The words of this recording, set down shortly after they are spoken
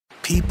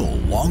People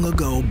long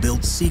ago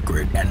built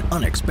secret and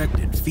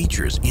unexpected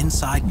features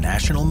inside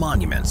national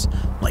monuments,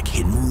 like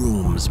hidden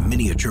rooms,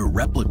 miniature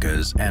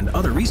replicas, and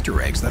other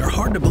Easter eggs that are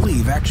hard to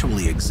believe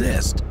actually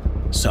exist.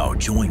 So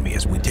join me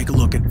as we take a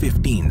look at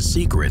 15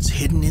 secrets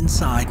hidden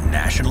inside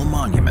national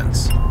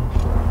monuments.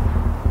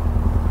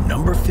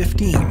 Number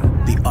 15.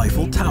 The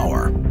Eiffel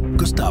Tower,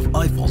 Gustav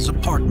Eiffel's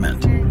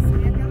apartment.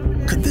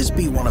 Could this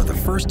be one of the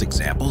first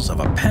examples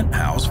of a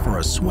penthouse for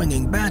a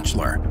swinging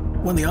bachelor?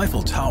 When the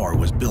Eiffel Tower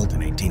was built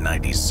in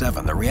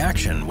 1897, the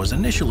reaction was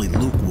initially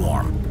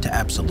lukewarm to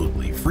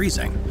absolutely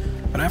freezing.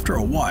 But after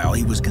a while,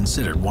 he was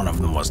considered one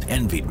of the most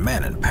envied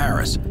men in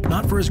Paris,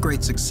 not for his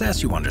great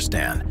success, you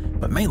understand,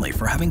 but mainly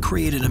for having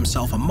created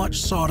himself a much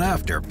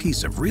sought-after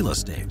piece of real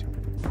estate.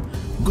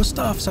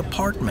 Gustav's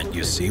apartment,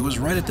 you see, was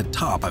right at the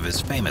top of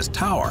his famous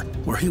tower,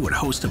 where he would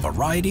host a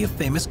variety of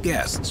famous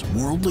guests,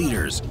 world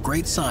leaders,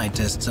 great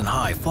scientists, and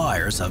high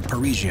flyers of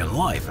Parisian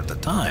life at the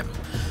time.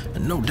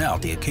 And no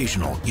doubt the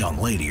occasional young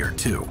lady or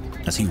two,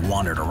 as he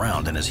wandered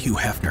around in his Hugh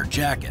Hefner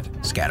jacket,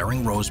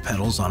 scattering rose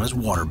petals on his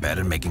waterbed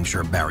and making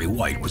sure Barry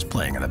White was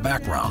playing in the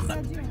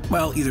background.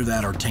 Well, either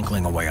that or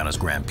tinkling away on his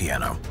grand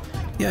piano.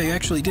 Yeah, he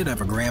actually did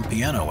have a grand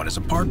piano in his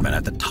apartment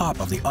at the top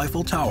of the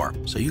Eiffel Tower,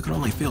 so you can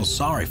only feel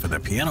sorry for the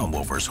piano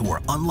movers who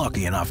were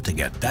unlucky enough to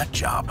get that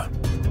job.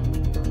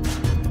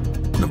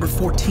 Number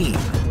 14.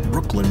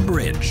 Brooklyn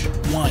Bridge,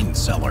 wine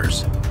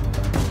cellars.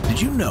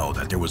 Did you know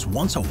that there was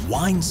once a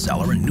wine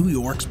cellar in New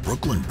York's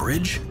Brooklyn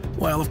Bridge?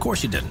 Well, of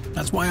course you didn't.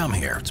 That's why I'm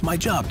here. It's my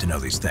job to know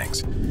these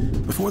things.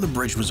 Before the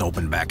bridge was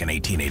opened back in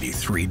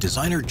 1883,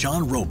 designer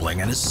John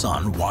Roebling and his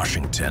son,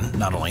 Washington,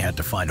 not only had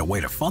to find a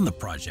way to fund the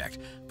project,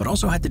 but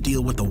also had to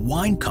deal with the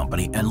wine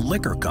company and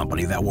liquor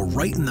company that were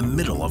right in the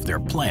middle of their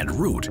planned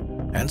route.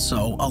 And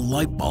so a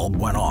light bulb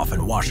went off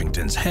in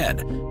Washington's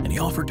head, and he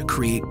offered to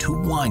create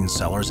 2 wine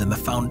cellars in the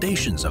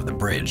foundations of the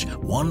bridge,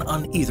 one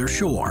on either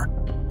shore.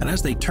 And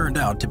as they turned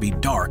out to be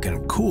dark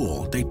and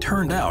cool, they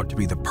turned out to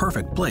be the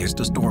perfect place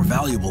to store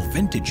valuable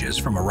vintages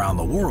from around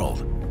the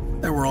world.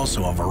 There were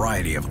also a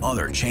variety of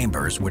other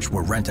chambers which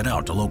were rented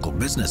out to local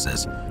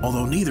businesses,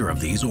 although neither of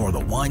these or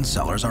the wine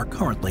cellars are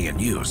currently in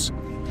use.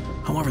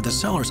 However, the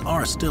cellars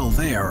are still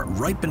there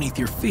right beneath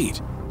your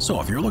feet,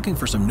 so if you're looking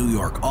for some New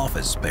York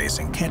office space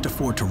and can't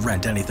afford to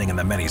rent anything in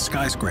the many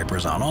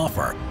skyscrapers on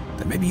offer,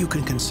 then maybe you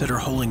can consider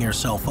holing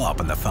yourself up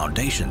in the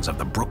foundations of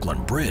the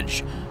Brooklyn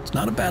Bridge. It's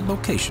not a bad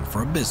location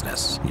for a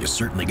business, and you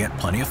certainly get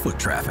plenty of foot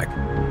traffic.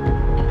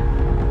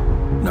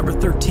 Number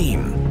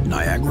 13.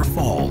 Niagara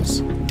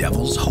Falls,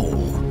 Devil's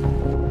Hole.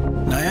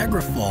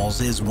 Niagara Falls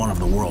is one of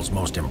the world's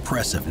most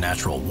impressive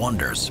natural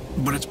wonders,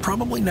 but it's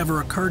probably never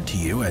occurred to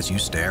you as you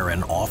stare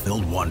in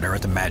awe-filled wonder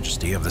at the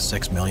majesty of the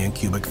 6 million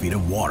cubic feet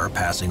of water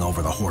passing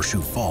over the Horseshoe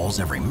Falls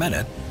every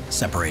minute,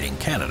 separating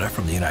Canada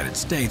from the United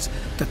States,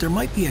 that there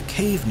might be a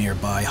cave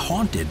nearby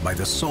haunted by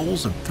the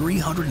souls of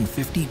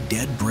 350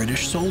 dead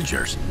British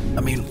soldiers.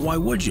 I mean, why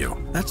would you?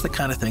 That's the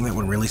kind of thing that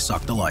would really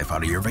suck the life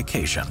out of your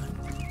vacation.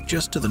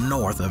 Just to the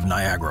north of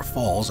Niagara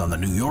Falls on the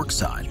New York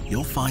side,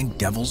 you'll find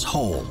Devil's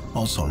Hole,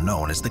 also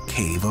known as the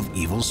Cave of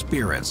Evil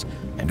Spirits,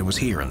 and it was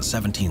here in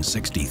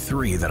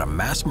 1763 that a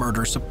mass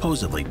murder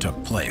supposedly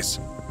took place.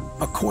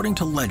 According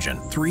to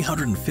legend,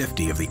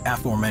 350 of the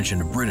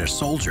aforementioned British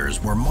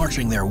soldiers were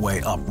marching their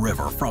way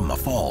upriver from the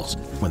falls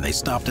when they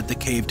stopped at the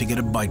cave to get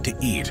a bite to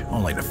eat,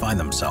 only to find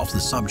themselves the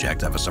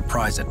subject of a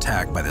surprise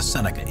attack by the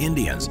Seneca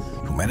Indians,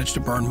 who managed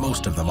to burn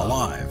most of them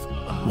alive,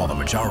 while the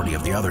majority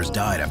of the others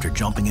died after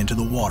jumping into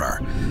the water.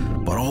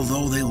 But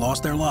although they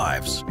lost their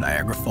lives,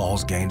 Niagara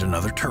Falls gained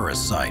another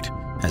tourist site,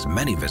 as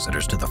many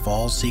visitors to the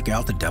falls seek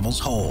out the Devil's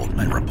Hole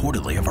and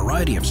reportedly a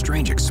variety of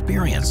strange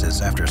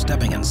experiences after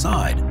stepping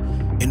inside.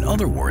 In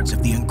other words,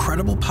 if the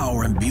incredible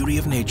power and beauty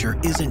of nature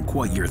isn't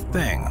quite your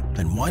thing,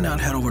 then why not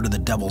head over to the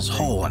Devil's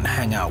Hole and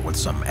hang out with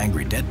some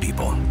angry dead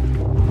people?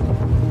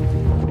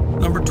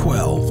 Number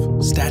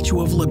 12. Statue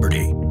of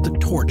Liberty, the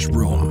Torch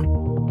Room.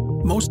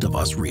 Most of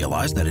us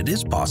realize that it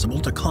is possible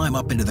to climb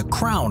up into the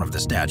crown of the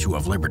Statue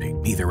of Liberty,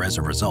 either as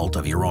a result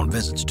of your own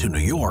visits to New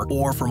York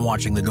or from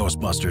watching the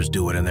Ghostbusters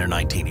do it in their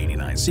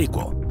 1989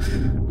 sequel.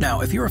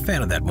 Now, if you're a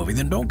fan of that movie,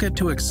 then don't get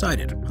too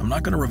excited. I'm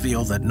not going to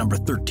reveal that number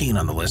 13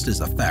 on the list is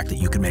the fact that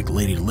you can make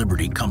Lady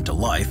Liberty come to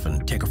life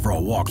and take her for a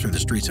walk through the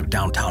streets of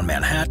downtown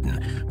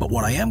Manhattan, but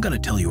what I am going to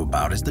tell you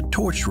about is the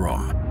Torch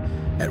Room.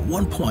 At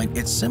one point,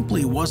 it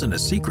simply wasn't a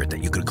secret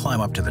that you could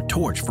climb up to the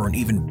torch for an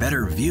even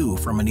better view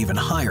from an even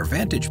higher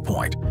vantage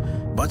point.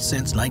 But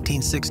since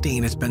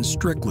 1916, it's been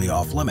strictly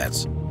off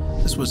limits.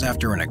 This was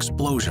after an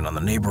explosion on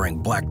the neighboring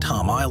Black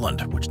Tom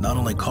Island, which not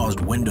only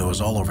caused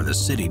windows all over the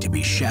city to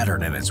be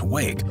shattered in its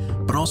wake,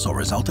 but also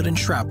resulted in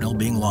shrapnel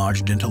being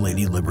lodged into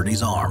Lady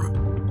Liberty's arm.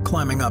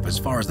 Climbing up as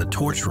far as the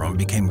torch room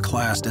became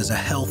classed as a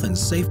health and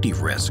safety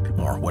risk,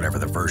 or whatever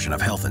the version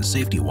of health and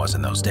safety was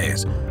in those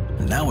days.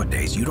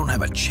 Nowadays, you don't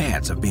have a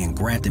chance of being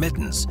granted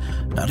admittance,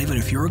 not even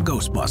if you're a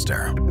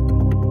Ghostbuster.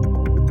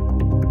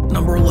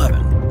 Number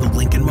 11. The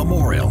Lincoln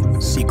Memorial,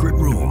 Secret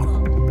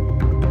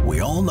Room. We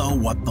all know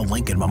what the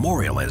Lincoln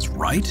Memorial is,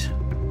 right?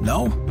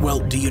 No? Well,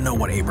 do you know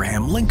what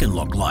Abraham Lincoln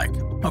looked like?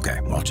 Okay,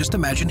 well, just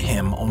imagine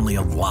him only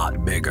a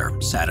lot bigger,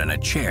 sat in a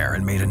chair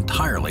and made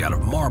entirely out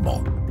of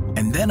marble.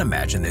 And then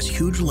imagine this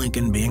huge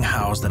Lincoln being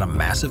housed in a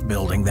massive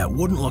building that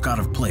wouldn't look out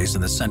of place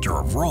in the center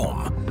of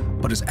Rome,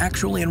 but is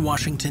actually in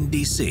Washington,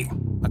 D.C.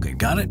 Okay,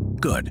 got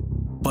it? Good.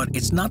 But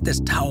it's not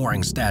this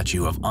towering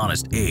statue of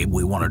Honest Abe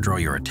we want to draw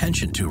your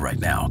attention to right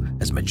now,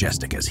 as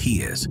majestic as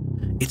he is.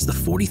 It's the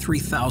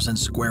 43,000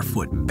 square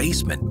foot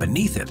basement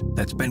beneath it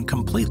that's been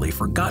completely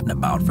forgotten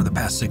about for the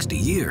past 60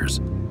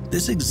 years.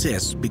 This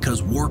exists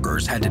because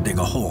workers had to dig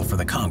a hole for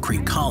the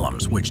concrete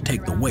columns, which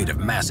take the weight of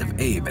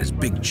massive Abe, his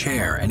big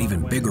chair, and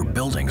even bigger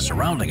buildings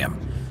surrounding him.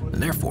 And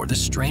therefore,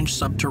 this strange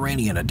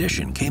subterranean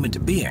addition came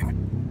into being.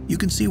 You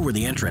can see where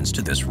the entrance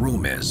to this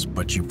room is,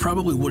 but you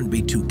probably wouldn't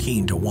be too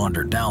keen to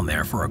wander down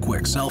there for a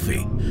quick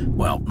selfie.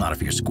 Well, not if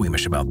you're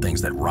squeamish about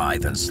things that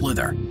writhe and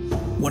slither.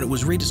 When it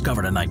was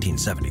rediscovered in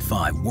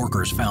 1975,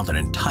 workers found an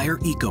entire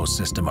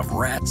ecosystem of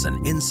rats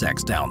and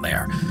insects down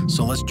there,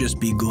 so let's just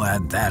be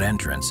glad that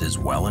entrance is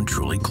well and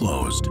truly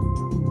closed.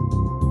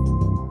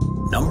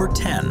 Number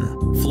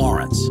 10.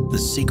 Florence, the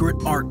secret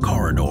art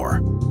corridor.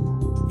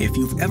 If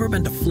you've ever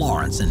been to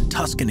Florence in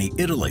Tuscany,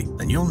 Italy,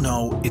 then you'll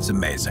know it's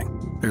amazing.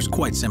 There's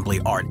quite simply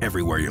art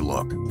everywhere you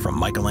look, from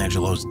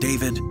Michelangelo's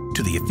David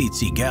to the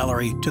Uffizi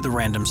Gallery to the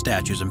random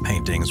statues and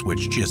paintings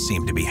which just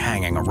seem to be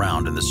hanging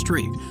around in the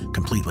street,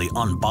 completely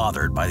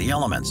unbothered by the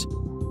elements.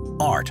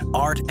 Art,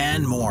 art,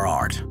 and more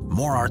art.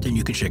 More art than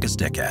you can shake a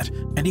stick at.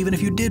 And even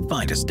if you did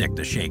find a stick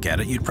to shake at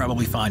it, you'd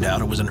probably find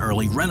out it was an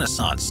early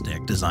Renaissance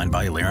stick designed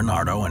by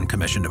Leonardo and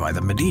commissioned by the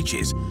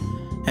Medicis.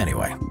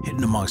 Anyway,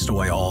 hidden amongst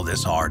away all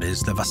this art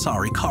is the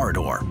Vasari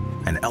Corridor,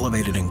 an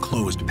elevated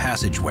enclosed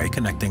passageway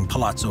connecting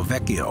Palazzo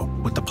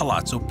Vecchio with the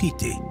Palazzo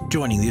Pitti,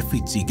 joining the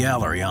Uffizi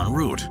Gallery en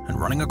route and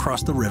running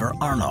across the river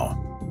Arno.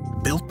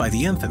 Built by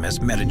the infamous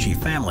Medici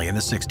family in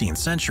the 16th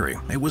century,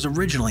 it was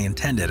originally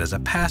intended as a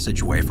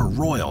passageway for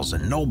royals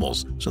and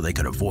nobles so they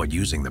could avoid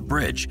using the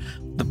bridge.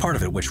 The part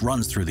of it which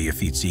runs through the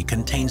Uffizi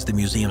contains the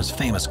museum's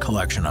famous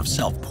collection of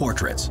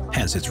self-portraits,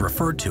 hence it's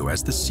referred to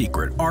as the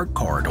secret art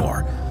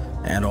corridor.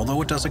 And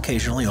although it does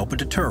occasionally open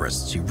to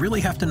tourists, you really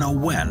have to know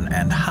when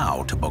and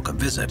how to book a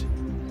visit.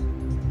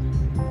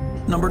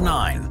 Number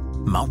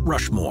 9. Mount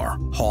Rushmore,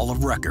 Hall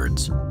of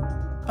Records.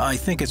 I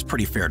think it's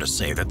pretty fair to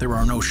say that there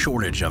are no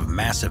shortage of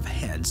massive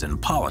heads in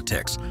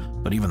politics,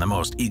 but even the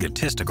most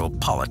egotistical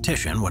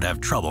politician would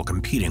have trouble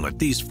competing with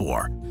these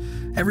four.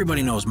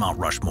 Everybody knows Mount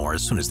Rushmore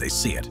as soon as they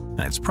see it,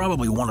 and it's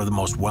probably one of the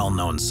most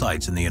well-known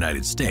sites in the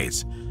United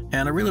States.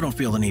 And I really don't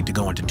feel the need to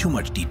go into too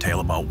much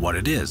detail about what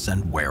it is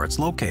and where it's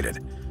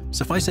located.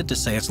 Suffice it to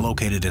say it's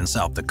located in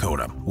South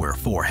Dakota, where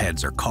 4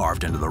 heads are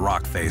carved into the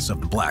rock face of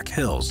the Black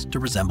Hills to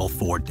resemble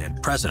 4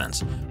 dead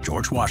presidents: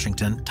 George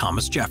Washington,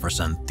 Thomas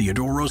Jefferson,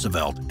 Theodore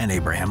Roosevelt, and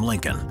Abraham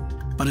Lincoln.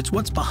 But it's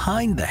what's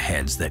behind the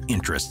heads that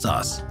interests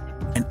us.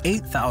 An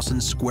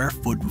 8,000 square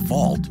foot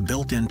vault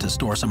built in to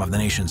store some of the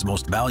nation's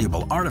most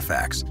valuable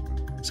artifacts.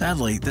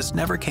 Sadly, this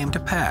never came to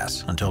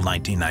pass until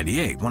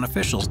 1998, when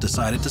officials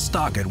decided to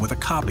stock it with a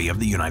copy of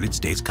the United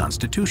States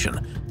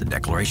Constitution, the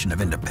Declaration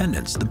of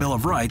Independence, the Bill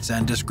of Rights,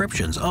 and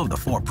descriptions of the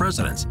 4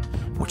 presidents,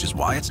 which is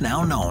why it's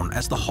now known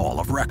as the Hall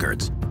of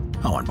Records.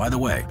 Oh, and by the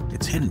way,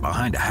 it's hidden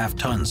behind a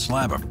half-ton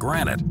slab of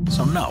granite,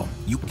 so no,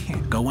 you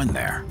can't go in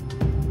there.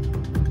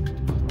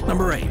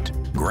 Number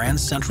 8. Grand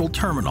Central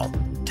Terminal,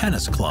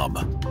 Tennis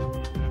Club.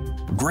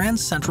 Grand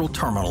Central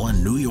Terminal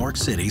in New York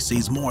City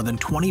sees more than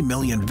 20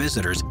 million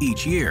visitors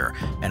each year,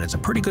 and it's a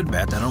pretty good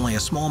bet that only a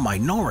small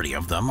minority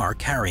of them are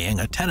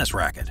carrying a tennis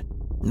racket.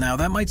 Now,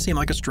 that might seem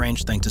like a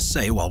strange thing to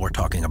say while we're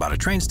talking about a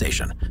train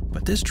station,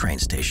 but this train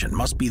station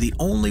must be the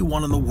only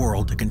one in the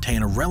world to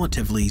contain a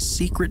relatively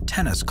secret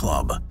tennis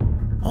club.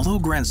 Although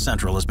Grand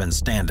Central has been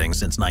standing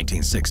since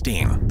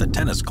 1916, the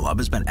tennis club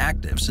has been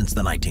active since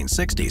the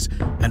 1960s,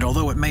 and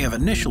although it may have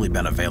initially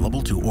been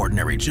available to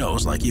ordinary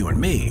Joes like you and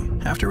me,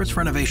 after its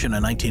renovation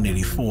in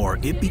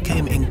 1984, it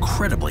became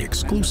incredibly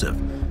exclusive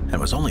and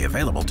was only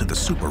available to the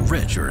super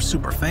rich or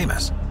super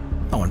famous.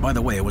 Oh, and by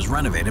the way, it was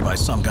renovated by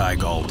some guy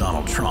called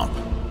Donald Trump.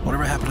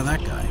 Whatever happened to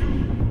that guy?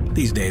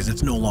 These days,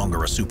 it's no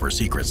longer a super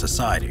secret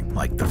society,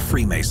 like the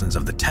Freemasons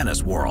of the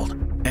tennis world.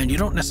 And you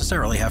don't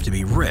necessarily have to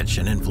be rich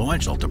and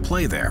influential to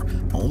play there,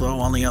 although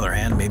on the other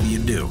hand, maybe you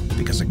do,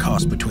 because it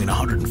costs between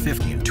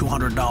 $150 and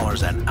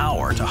 $200 an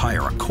hour to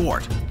hire a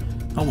court.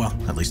 Oh well,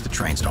 at least the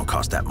trains don't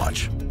cost that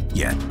much.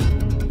 Yet.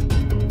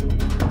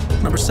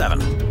 Number 7.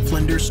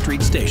 Flinders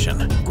Street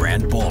Station,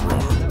 Grand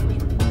Ballroom.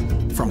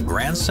 From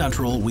Grand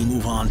Central, we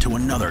move on to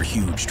another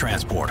huge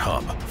transport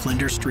hub,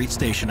 Flinders Street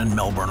Station in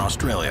Melbourne,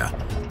 Australia,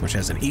 which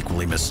has an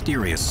equally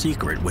mysterious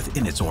secret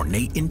within its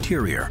ornate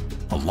interior,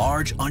 a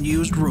large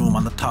unused room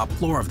on the top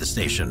floor of the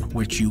station,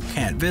 which you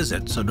can't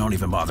visit, so don't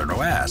even bother to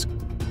ask.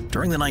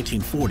 During the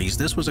 1940s,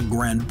 this was a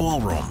grand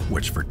ballroom,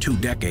 which for 2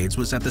 decades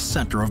was at the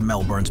center of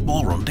Melbourne's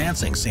ballroom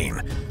dancing scene.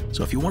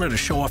 So if you wanted to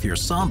show off your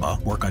samba,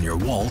 work on your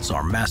waltz,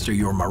 or master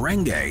your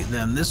merengue,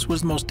 then this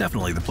was most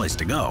definitely the place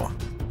to go.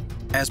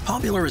 As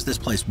popular as this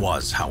place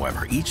was,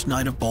 however, each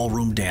night of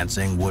ballroom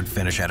dancing would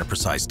finish at a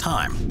precise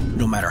time,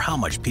 no matter how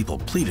much people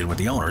pleaded with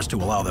the owners to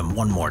allow them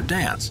one more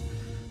dance.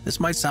 This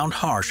might sound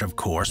harsh, of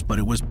course, but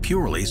it was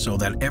purely so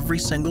that every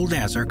single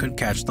dancer could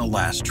catch the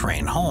last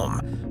train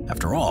home.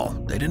 After all,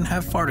 they didn't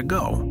have far to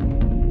go.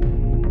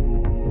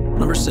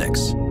 Number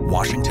 6.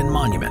 Washington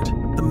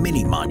Monument, the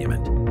Mini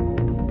Monument.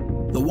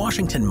 The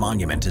Washington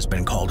Monument has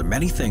been called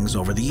many things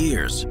over the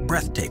years: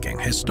 breathtaking,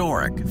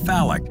 historic,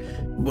 phallic,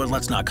 but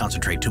let's not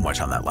concentrate too much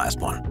on that last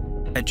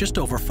one. At just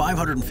over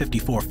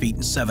 554 feet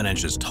and 7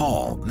 inches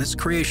tall, this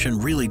creation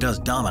really does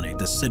dominate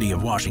the city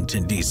of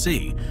Washington,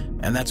 D.C.,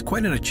 and that's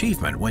quite an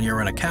achievement when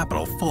you're in a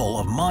capital full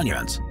of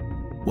monuments.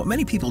 What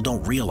many people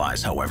don't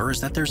realize, however,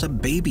 is that there's a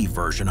baby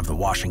version of the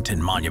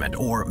Washington Monument,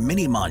 or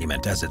Mini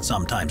Monument as it's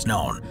sometimes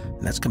known,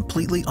 and that's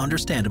completely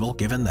understandable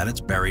given that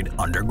it's buried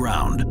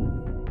underground.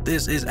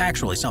 This is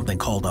actually something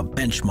called a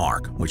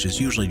benchmark, which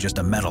is usually just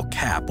a metal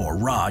cap or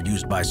rod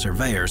used by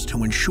surveyors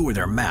to ensure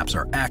their maps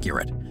are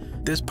accurate.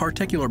 This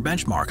particular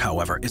benchmark,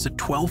 however, is a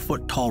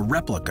 12-foot tall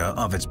replica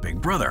of its big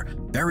brother,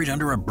 buried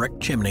under a brick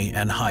chimney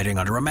and hiding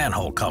under a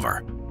manhole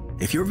cover.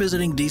 If you're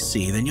visiting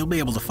DC, then you'll be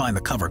able to find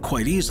the cover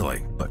quite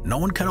easily, but no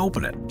one can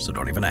open it, so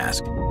don't even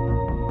ask.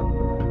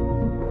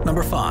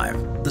 Number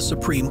 5. The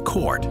Supreme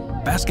Court,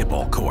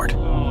 basketball court.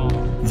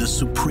 The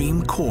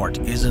Supreme Court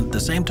isn't the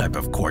same type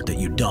of court that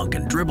you dunk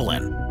and dribble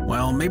in.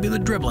 Well, maybe the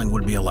dribbling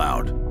would be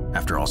allowed.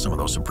 After all, some of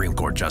those Supreme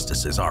Court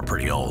justices are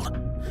pretty old.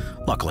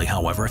 Luckily,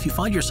 however, if you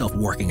find yourself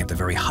working at the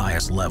very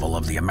highest level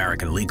of the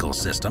American legal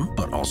system,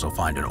 but also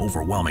find an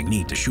overwhelming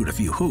need to shoot a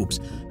few hoops,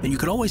 then you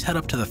could always head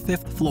up to the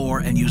 5th floor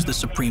and use the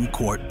Supreme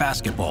Court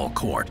basketball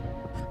court.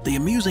 The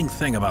amusing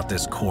thing about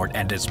this court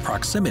and its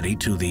proximity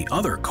to the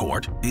other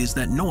court is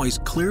that noise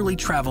clearly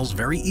travels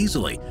very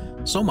easily,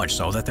 so much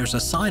so that there's a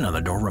sign on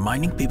the door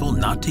reminding people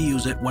not to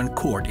use it when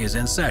court is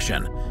in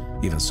session.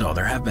 Even so,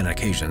 there have been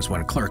occasions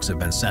when clerks have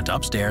been sent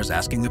upstairs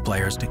asking the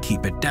players to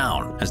keep it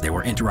down, as they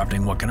were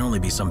interrupting what can only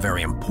be some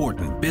very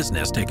important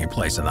business taking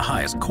place in the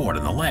highest court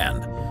in the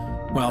land.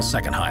 Well,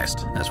 second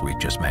highest. As we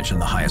just mentioned,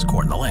 the highest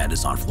court in the land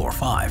is on floor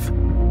 5.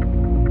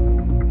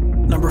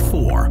 Number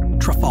 4.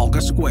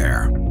 Trafalgar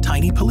Square,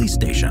 tiny police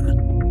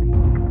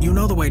station. You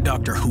know the way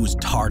Doctor Who's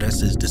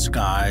TARDIS is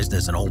disguised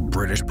as an old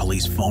British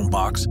police phone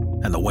box,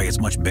 and the way it's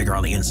much bigger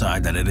on the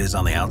inside than it is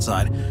on the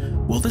outside?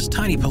 Well, this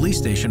tiny police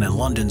station in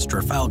London's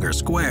Trafalgar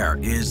Square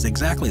is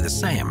exactly the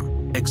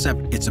same,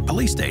 except it's a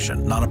police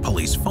station, not a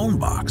police phone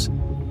box.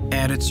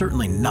 And it's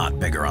certainly not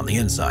bigger on the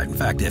inside. In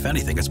fact, if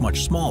anything, it's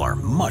much smaller,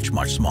 much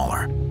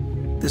smaller.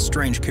 This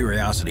strange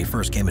curiosity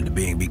first came into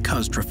being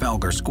because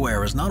Trafalgar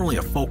Square is not only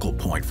a focal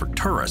point for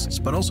tourists,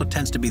 but also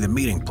tends to be the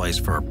meeting place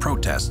for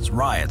protests,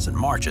 riots, and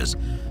marches.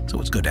 So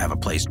it's good to have a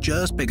place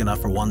just big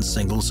enough for one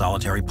single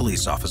solitary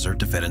police officer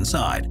to fit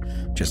inside,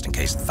 just in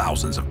case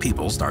thousands of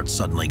people start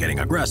suddenly getting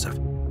aggressive.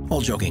 All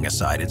joking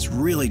aside, it's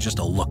really just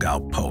a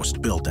lookout post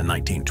built in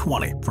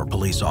 1920 for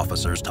police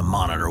officers to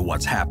monitor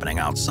what's happening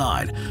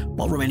outside,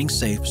 while remaining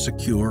safe,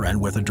 secure, and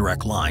with a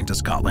direct line to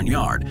Scotland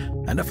Yard,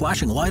 and a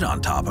flashing light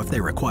on top if they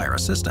require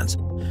assistance.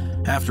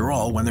 After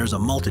all, when there's a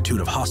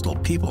multitude of hostile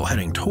people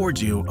heading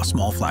towards you, a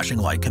small flashing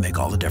light can make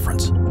all the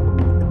difference.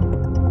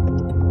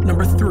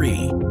 Number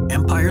 3.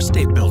 Empire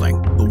State Building,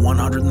 the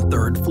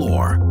 103rd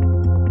floor.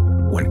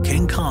 When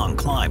King Kong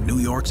climbed New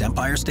York's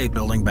Empire State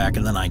Building back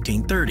in the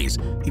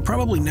 1930s, he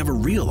probably never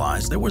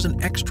realized there was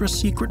an extra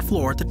secret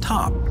floor at the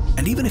top.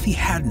 And even if he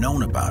had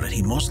known about it,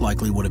 he most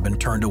likely would have been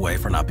turned away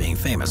for not being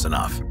famous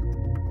enough.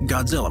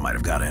 Godzilla might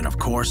have got in, of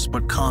course,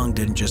 but Kong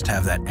didn't just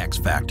have that X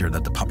factor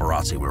that the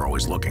paparazzi were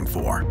always looking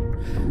for.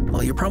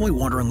 Well, you're probably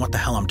wondering what the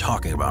hell I'm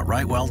talking about,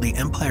 right? Well, the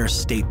Empire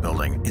State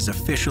Building is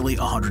officially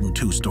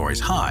 102 stories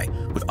high,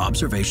 with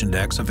observation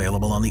decks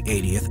available on the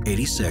 80th,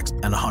 86th,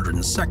 and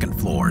 102nd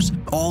floors,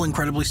 all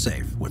incredibly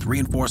safe, with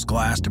reinforced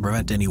glass to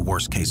prevent any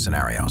worst-case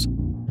scenarios.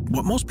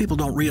 What most people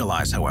don't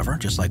realize, however,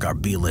 just like our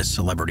B-list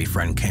celebrity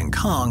friend King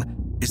Kong,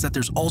 is that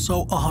there's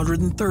also a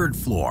 103rd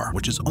floor,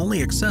 which is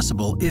only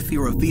accessible if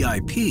you're a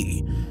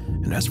VIP.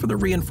 And as for the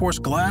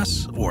reinforced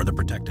glass, or the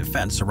protective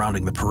fence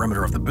surrounding the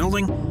perimeter of the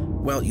building,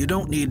 well, you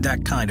don't need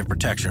that kind of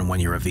protection when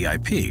you're a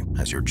VIP,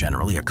 as you're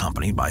generally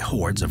accompanied by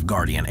hordes of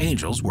guardian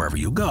angels wherever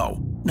you go.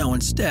 No,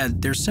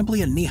 instead, there's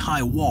simply a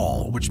knee-high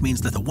wall, which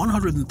means that the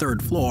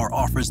 103rd floor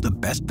offers the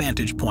best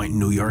vantage point in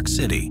New York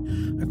City,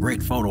 a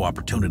great photo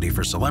opportunity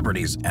for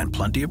celebrities, and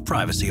plenty of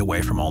privacy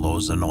away from all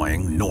those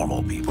annoying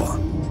normal people.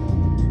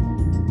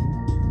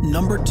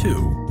 Number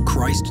 2.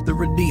 Christ the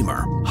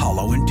Redeemer,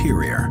 hollow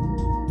interior.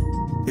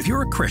 If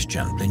you're a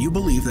Christian, then you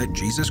believe that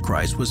Jesus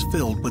Christ was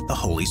filled with the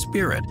Holy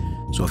Spirit.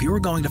 So if you were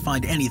going to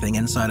find anything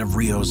inside of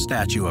Rio's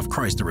statue of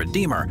Christ the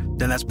Redeemer,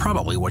 then that's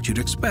probably what you'd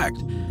expect.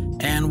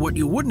 And what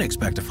you wouldn't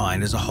expect to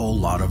find is a whole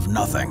lot of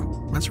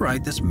nothing. That's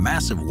right, this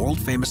massive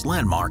world-famous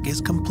landmark is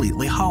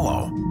completely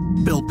hollow.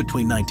 Built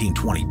between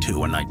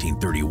 1922 and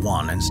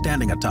 1931 and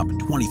standing atop a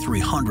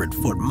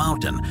 2,300-foot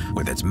mountain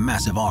with its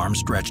massive arms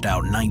stretched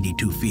out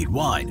 92 feet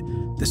wide,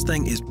 This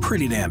thing is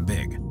pretty damn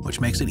big, which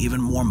makes it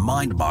even more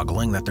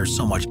mind-boggling that there's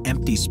so much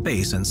empty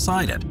space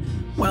inside it.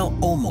 Well,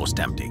 almost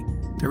empty.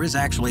 There is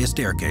actually a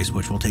staircase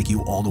which will take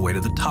you all the way to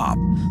the top,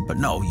 but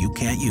no, you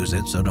can't use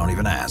it, so don't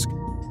even ask.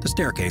 The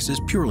staircase is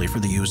purely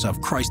for the use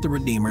of Christ the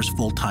Redeemer's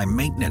full-time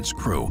maintenance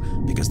crew,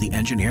 because the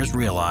engineers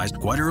realized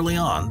quite early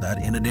on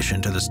that in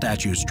addition to the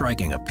statue's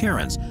striking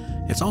appearance,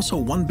 it's also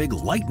one big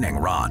lightning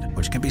rod,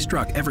 which can be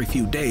struck every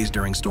few days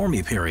during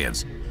stormy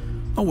periods.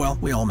 Oh well,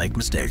 we all make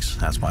mistakes.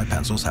 That's why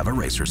pencils have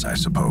erasers, I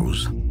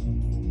suppose.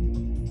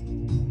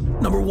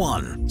 Number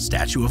 1.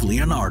 Statue of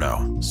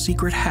Leonardo,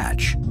 Secret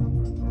Hatch.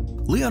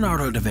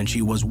 Leonardo da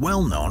Vinci was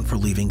well known for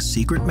leaving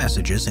secret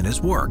messages in his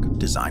work,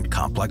 designed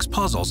complex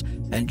puzzles,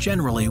 and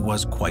generally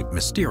was quite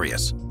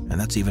mysterious. And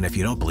that's even if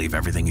you don't believe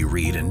everything you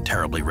read in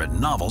terribly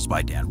written novels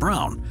by Dan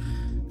Brown.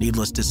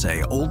 Needless to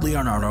say, old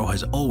Leonardo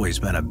has always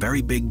been a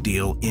very big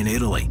deal in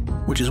Italy,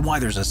 which is why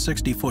there's a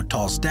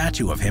 60-foot-tall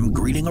statue of him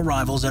greeting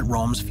arrivals at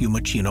Rome's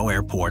Fiumicino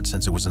airport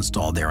since it was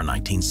installed there in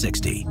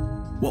 1960.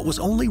 What was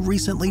only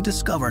recently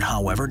discovered,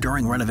 however,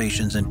 during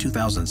renovations in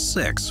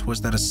 2006 was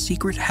that a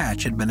secret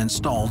hatch had been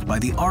installed by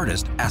the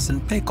artist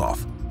Asen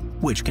Pekov,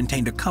 which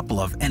contained a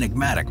couple of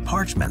enigmatic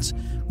parchments,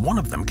 one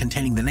of them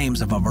containing the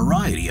names of a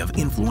variety of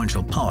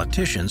influential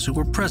politicians who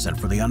were present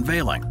for the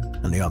unveiling,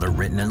 and the other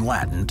written in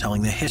Latin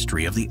telling the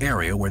history of the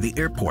area where the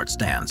airport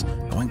stands,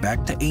 going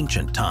back to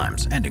ancient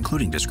times and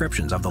including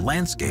descriptions of the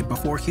landscape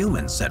before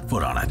humans set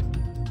foot on it.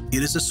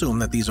 It is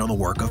assumed that these are the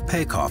work of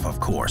Pekov,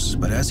 of course,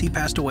 but as he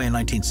passed away in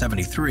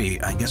 1973,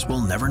 I guess we'll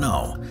never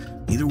know.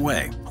 Either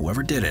way,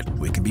 whoever did it,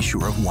 we can be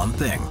sure of one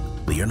thing: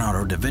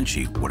 Leonardo da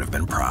Vinci would have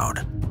been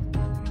proud.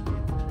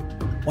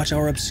 Watch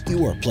our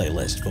Obscure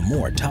playlist for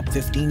more top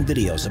 15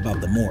 videos about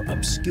the more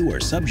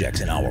obscure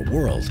subjects in our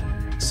world.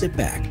 Sit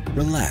back,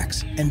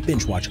 relax, and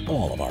binge watch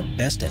all of our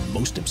best and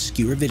most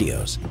obscure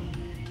videos.